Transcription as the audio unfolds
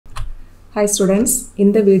Hi students, in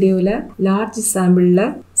the video la large sample la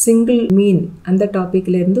single mean and the topic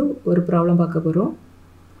la irundhu oru problem paaka porom.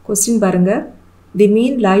 Question parunga. The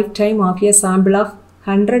mean lifetime of a sample of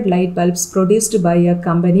 100 light bulbs produced by a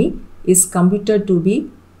company is computed to be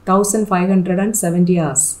 1570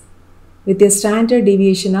 hours with a standard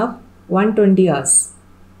deviation of 120 hours.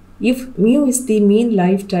 If mu is the mean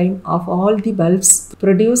lifetime of all the bulbs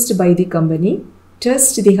produced by the company,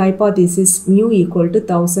 test the hypothesis mu equal to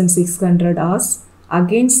 1600 hours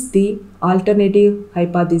against the alternative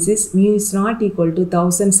hypothesis mu is not equal to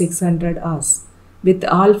 1600 hours with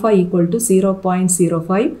alpha equal to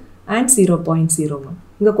 0.05 and 0.01.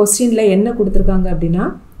 இந்த கொஸ்டின்ல என்ன கொடுத்திருக்காங்க அப்படினா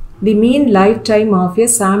the mean lifetime of a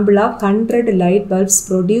sample of 100 light bulbs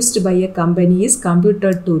produced by a company is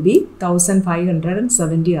computed to be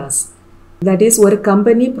 1570 hours. That is ஒரு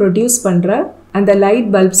company produce பண்ற அந்த light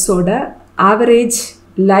bulbs ஓட average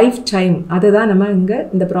lifetime அதுதான் நம்ம இங்க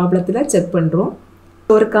இந்த ப்ராப்ளத்துல செக் பண்றோம்.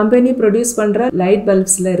 ஒரு கம்பெனி ப்ரொடியூஸ் பண்ற லைட்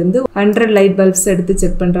பல்ப்ஸ்ல இருந்து 100 லைட் பல்ப்ஸ் எடுத்து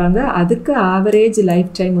செக் பண்றாங்க. அதுக்கு ஆவரேஜ் லைஃப்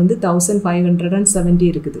டைம் வந்து 1570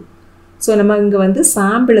 இருக்குது. ஸோ நம்ம இங்கே வந்து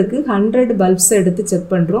சாம்பிளுக்கு 100 பல்ப்ஸ் எடுத்து செக்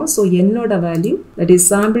பண்ணுறோம். ஸோ என்னோட வேல்யூ தட் இஸ்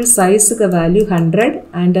சாம்பிள் சைஸுக்கு வேல்யூ 100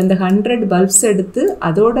 அண்ட் அந்த 100 பல்ப்ஸ் எடுத்து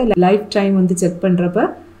அதோட லைஃப் டைம் வந்து செக் பண்ணுறப்ப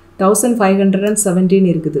 1570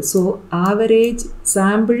 இருக்குது. So average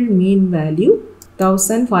sample mean value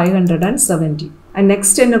 1570. And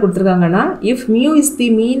next என்ன கொடுத்துருக்காங்கன்னா if mu is the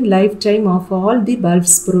mean life time of all the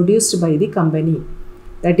bulbs produced by the company,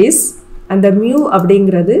 that is அந்த மியூ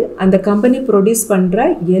அப்படிங்கிறது அந்த கம்பெனி ப்ரொடியூஸ் பண்ணுற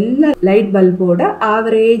எல்லா லைட் பல்போட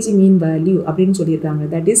ஆவரேஜ் மீன் வேல்யூ அப்படின்னு சொல்லியிருக்காங்க.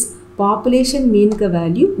 That is population மீனுக்கு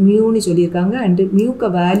வேல்யூ மியூன்னு சொல்லியிருக்காங்க. அண்டு மியூக்கு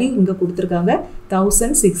வேல்யூ இங்கே கொடுத்துருக்காங்க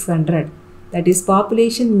 1600. That is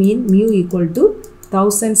population mean mu equal to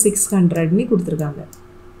 1600ன்னு கொடுத்துருக்காங்க.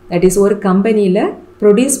 தட் இஸ் ஒரு கம்பெனியில்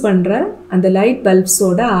ப்ரொடியூஸ் பண்ணுற அந்த லைட்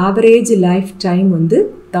பல்ப்ஸோட ஆவரேஜ் லைஃப் டைம் வந்து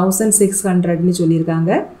 1600ன்னு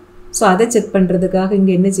சொல்லியிருக்காங்க. ஸோ அதை செக் பண்ணுறதுக்காக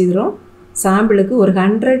இங்கே என்ன செய்கிறோம், சாம்பிளுக்கு ஒரு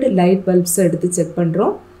 100 லைட் பல்ப்ஸ் எடுத்து செக்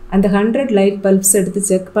பண்ணுறோம். அந்த 100 லைட் பல்ப்ஸ் எடுத்து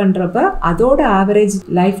செக் பண்ணுறப்ப அதோட ஆவரேஜ்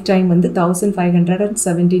லைஃப் டைம் வந்து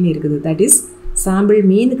 1570 இருக்குது. தட் இஸ் சாம்பிள்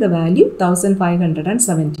மீனுக்கு வேல்யூ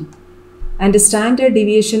 1570 அண்ட் ஸ்டாண்டர்ட்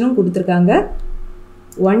டிவியேஷனும் கொடுத்துருக்காங்க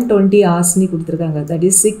 120 ஹார்ஸ்னு கொடுத்துருக்காங்க. That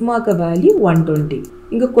is சிக்மாக்கு value 120.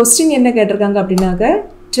 இங்கே கொஸ்டின் என்ன கேட்டிருக்காங்க அப்படின்னாக்க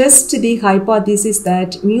test the hypothesis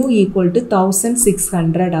that mu equal to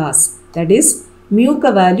 1600 hours. That is மியூக்கு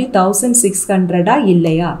value 1600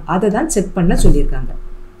 இல்லையா அதை தான் செக் பண்ண சொல்லியிருக்காங்க.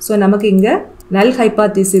 ஸோ நமக்கு இங்கே நல்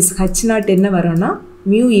ஹைபாதிசிஸ் H0 என்ன வரும்னா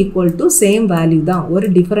mu equal to same value தான், ஒரு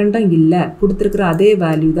டிஃப்ரெண்ட்டும் இல்லை, கொடுத்துருக்குற அதே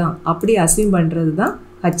வேல்யூ தான், அப்படி அசியூம் பண்ணுறது தான்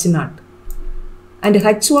H0. அண்ட்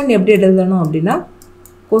H1 எப்படி எழுதணும் அப்படின்னா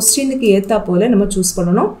கொஸ்டினுக்கு ஏற்றா போல் நம்ம சூஸ்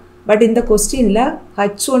பண்ணணும். பட் இந்த கொஸ்டினில்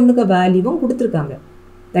H1க்கு வேல்யூவும் கொடுத்துருக்காங்க.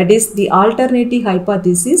 That is the alternative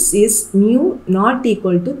hypothesis is mu not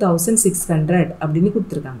equal to 1600 அப்படின்னு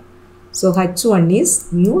கொடுத்துருக்காங்க. So H1 is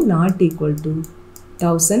mu not equal to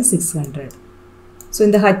 1600. So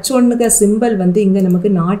இந்த H1க்கு சிம்பிள் வந்து இங்கே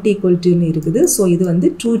நமக்கு நாட் ஈக்குவல் டுன்னு இருக்குது. ஸோ இது வந்து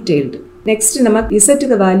ட்ரூ டெய்ல்டு. நெக்ஸ்ட் நம்ம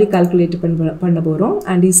இசட்டுக்கு வேல்யூ கால்குலேட் பண்ண போகிறோம்.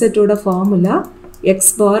 And இசட்டோட formula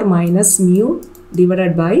X bar minus mu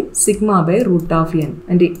divided by sigma by root of n.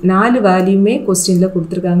 and 4 வேல்யூமே கொஸ்டினில்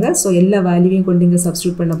கொடுத்துருக்காங்க. ஸோ எல்லா வேல்யூவையும் கொண்டு இங்கே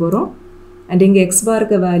சப்ஸ்டியூட் பண்ண போகிறோம். அண்ட் இங்கே எக்ஸ்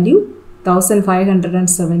பாருக்கு value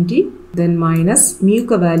 1570 then minus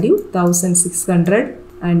மியூக்கு value 1600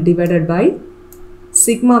 and divided by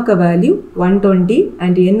சிக்மாக்கு value 120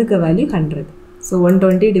 and என்னுக்கு value 100. So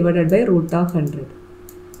 120 divided by root of 100.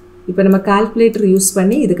 இப்போ நம்ம கால்குலேட்டர் யூஸ்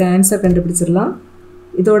பண்ணி இதுக்கு ஆன்சர் கண்டுபிடிச்சிடலாம்.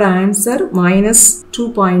 இதோட answer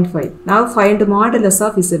 -2.5. Now find modulus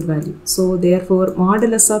of z value. So therefore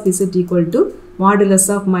modulus of z equal to modulus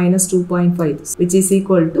of -2.5 which is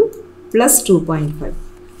equal to +2.5.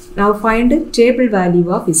 Now find table value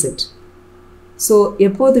of z. So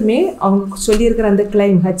எப்போதுமே அவங்க சொல்லியிருக்கிற அந்த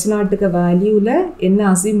கிளைம் H0க்கு வேல்யூவில் என்ன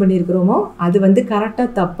அசியூம் பண்ணியிருக்கிறோமோ அது வந்து கரெக்டாக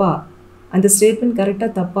தப்பா, அந்த ஸ்டேட்மெண்ட்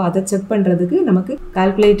கரெக்டாக தப்பா அதை செக் பண்ணுறதுக்கு நமக்கு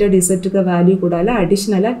கால்குலேட்டட் இசட்டுக்கு வேல்யூ கூட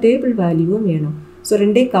அடிஷ்னலாக டேபிள் வேல்யூவும் வேணும். ஸோ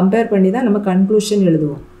ரெண்டையும் கம்பேர் பண்ணி தான் நம்ம கன்க்ளூஷன்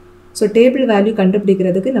எழுதுவோம். ஸோ டேபிள் வேல்யூ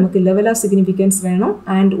கண்டுபிடிக்கிறதுக்கு நமக்கு லெவல் ஆஃப் சிக்னிஃபிகன்ஸ் வேணும்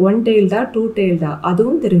அண்ட் 1 டெய்ல்டா 2 டெய்ல்டா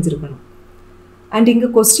அதுவும் தெரிஞ்சிருக்கணும். அண்ட் இங்கே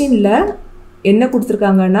கொஸ்டினில் என்ன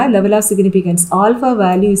கொடுத்துருக்காங்கன்னா level of significance alpha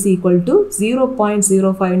value is equal to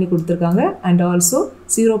 0.05ன்னு கொடுத்துருக்காங்க அண்ட் ஆல்சோ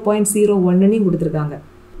 0.01ன்னு கொடுத்துருக்காங்க.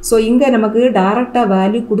 ஸோ இங்கே நமக்கு டைரெக்டாக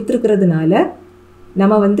வேல்யூ கொடுத்துருக்கிறதுனால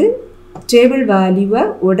நம்ம வந்து டேபிள் வேல்யூவை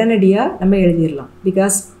உடனடியாக நம்ம எழுதிடலாம்.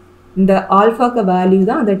 பிகாஸ் இந்த ஆல்ஃபாக்கு வேல்யூ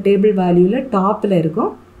தான் அந்த டேபிள் வேல்யூவில் டாப்பில்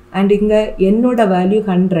இருக்கும். அண்ட் இங்கே என்னோட வேல்யூ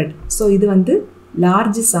 100. ஸோ இது வந்து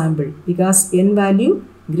large sample because N value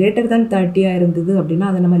greater than 30 இருந்தது அப்படின்னா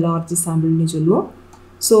அதை நம்ம large sample னு சொல்லுவோம்.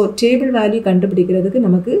 ஸோ டேபிள் வேல்யூ கண்டுபிடிக்கிறதுக்கு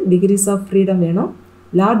நமக்கு டிகிரிஸ் ஆஃப் ஃப்ரீடம் வேணும்.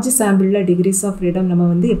 லார்ஜ் சாம்பிளில் டிகிரிஸ் ஆஃப் ஃப்ரீடம் நம்ம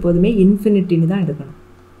வந்து எப்போதுமே இன்ஃபினிட்டின்னு தான் எடுக்கணும்.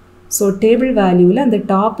 ஸோ டேபிள் வேல்யூவில் அந்த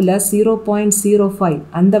டாப்பில் 0.05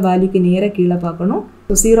 அந்த வேல்யூக்கு நேராக கீழே பார்க்கணும்.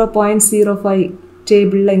 ஸோ 0.05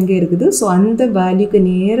 டேபிளில் இங்கே இருக்குது. ஸோ அந்த வேல்யூக்கு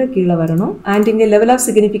நேராக கீழே வரணும். அண்ட் இங்கே லெவல் ஆஃப்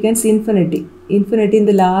சிக்னிஃபிகன்ஸ் இன்ஃபினிட்டி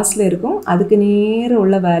இந்த லாஸ்ட்டில் இருக்கும். அதுக்கு நேராக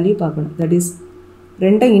உள்ள வேல்யூ பார்க்கணும். தட் இஸ்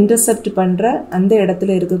ரெண்டை இன்டர்செப்ட் பண்ணுற அந்த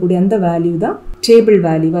இடத்துல இருக்கக்கூடிய அந்த வேல்யூ தான் டேபிள்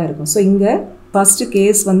வேல்யூவாக இருக்கும். ஸோ இங்கே ஃபஸ்ட்டு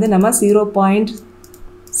கேஸ் வந்து நம்ம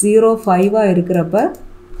 0.05 இருக்கிறப்ப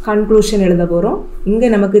கன்க்ளூஷன் எழுத போகிறோம். இங்கே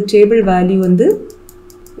நமக்கு டேபிள் வேல்யூ வந்து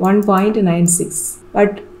 1.96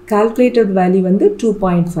 பட் கால்குலேட்டட் வேல்யூ வந்து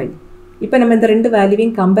 2.5. இப்போ நம்ம இந்த ரெண்டு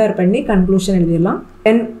வேல்யூவையும் கம்பேர் பண்ணி கன்க்ளூஷன் எழுதிடலாம்.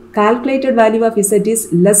 தென் calculated value of Z is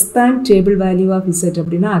less than table value of Z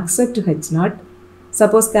அப்படின்னா accept H0.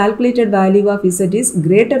 Suppose calculated value of Z is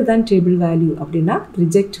greater than table value அப்படின்னா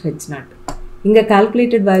reject H0. இங்கே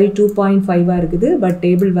calculated value 2.5 இருக்குது பட்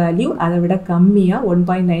டேபிள் வேல்யூ அதை விட கம்மியாக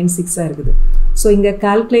 1.96 இருக்குது. So இங்கே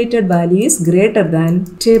calculated value is greater than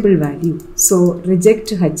table value. So reject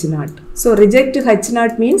H0. So reject H0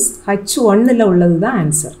 means H1ல் உள்ளது தான்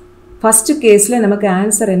ஆன்சர். ஃபஸ்ட்டு கேஸில் நமக்கு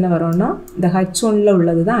ஆன்சர் என்ன வரும்னா இந்த H1ல்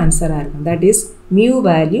உள்ளது தான் ஆன்சராக இருக்கும். That is mu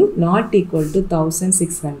value not equal to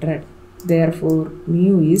 1600. Therefore, mu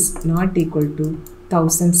is not equal to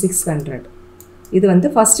 1600. இது வந்து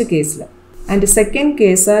ஃபஸ்ட்டு கேஸில். அண்ட் செகண்ட்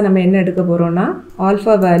கேஸாக நம்ம என்ன எடுக்க போகிறோன்னா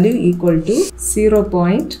ஆல்ஃபா வேல்யூ ஈக்குவல் டு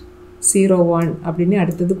 0.01 அப்படின்னு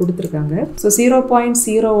அடுத்தது கொடுத்துருக்காங்க. ஸோ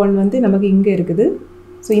 0.01 வந்து நமக்கு இங்கே இருக்குது.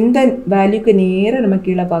 ஸோ இந்த வேல்யூக்கு நேராக நம்ம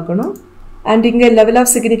கீழே பார்க்கணும். அண்ட் இங்கே லெவல்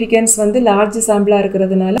ஆஃப் சிக்னிஃபிகன்ஸ் வந்து லார்ஜ் சாம்பிளாக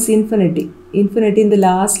இருக்கிறதுனால இன்ஃபினிட்டி இந்த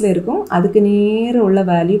லாஸ்ட்டில் இருக்கும். அதுக்கு நேராக உள்ள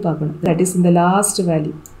வேல்யூ பார்க்கணும். தட் இஸ் இந்த லாஸ்ட்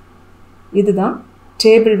வேல்யூ. இதுதான்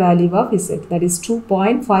table value of Z, that is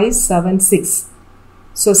 2.576.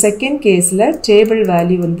 So second கேஸில் டேபிள்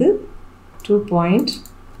வேல்யூ வந்து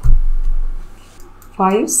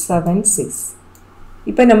 2.576.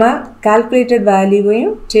 இப்போ நம்ம கால்குலேட்டட்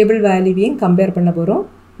வேல்யூவையும் டேபிள் வேல்யூவையும் கம்பேர் பண்ண போகிறோம்.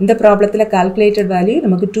 இந்த ப்ராப்ளத்தில் கால்குலேட்டட் வேல்யூ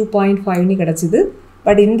நமக்கு 2.5னு கிடச்சிது.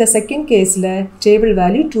 பட் இந்த செகண்ட் கேஸில் டேபிள்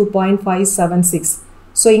வேல்யூ 2.576.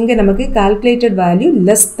 ஸோ இங்கே நமக்கு calculated value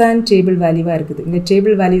less than table வேல்யூவாக இருக்குது. இங்கே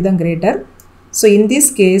டேபிள் வேல்யூ தான் greater. So in this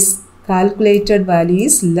case calculated value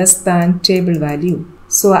is less than table value.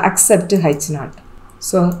 So accept H0.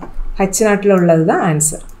 So H0ல் உள்ளது தான்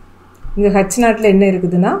ஆன்சர். இங்கே H0ல் என்ன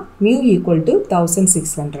இருக்குதுன்னா mu ஈக்குவல் டு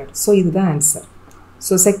 1600. ஸோ இதுதான் ஆன்சர்.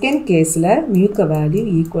 ஸோ செகண்ட் கேஸில் மியூக்க வேல்யூ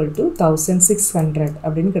ஈக்குவல் டு 1600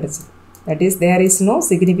 அப்படின்னு கிடச்சிது. That is there is no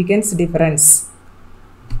significance difference.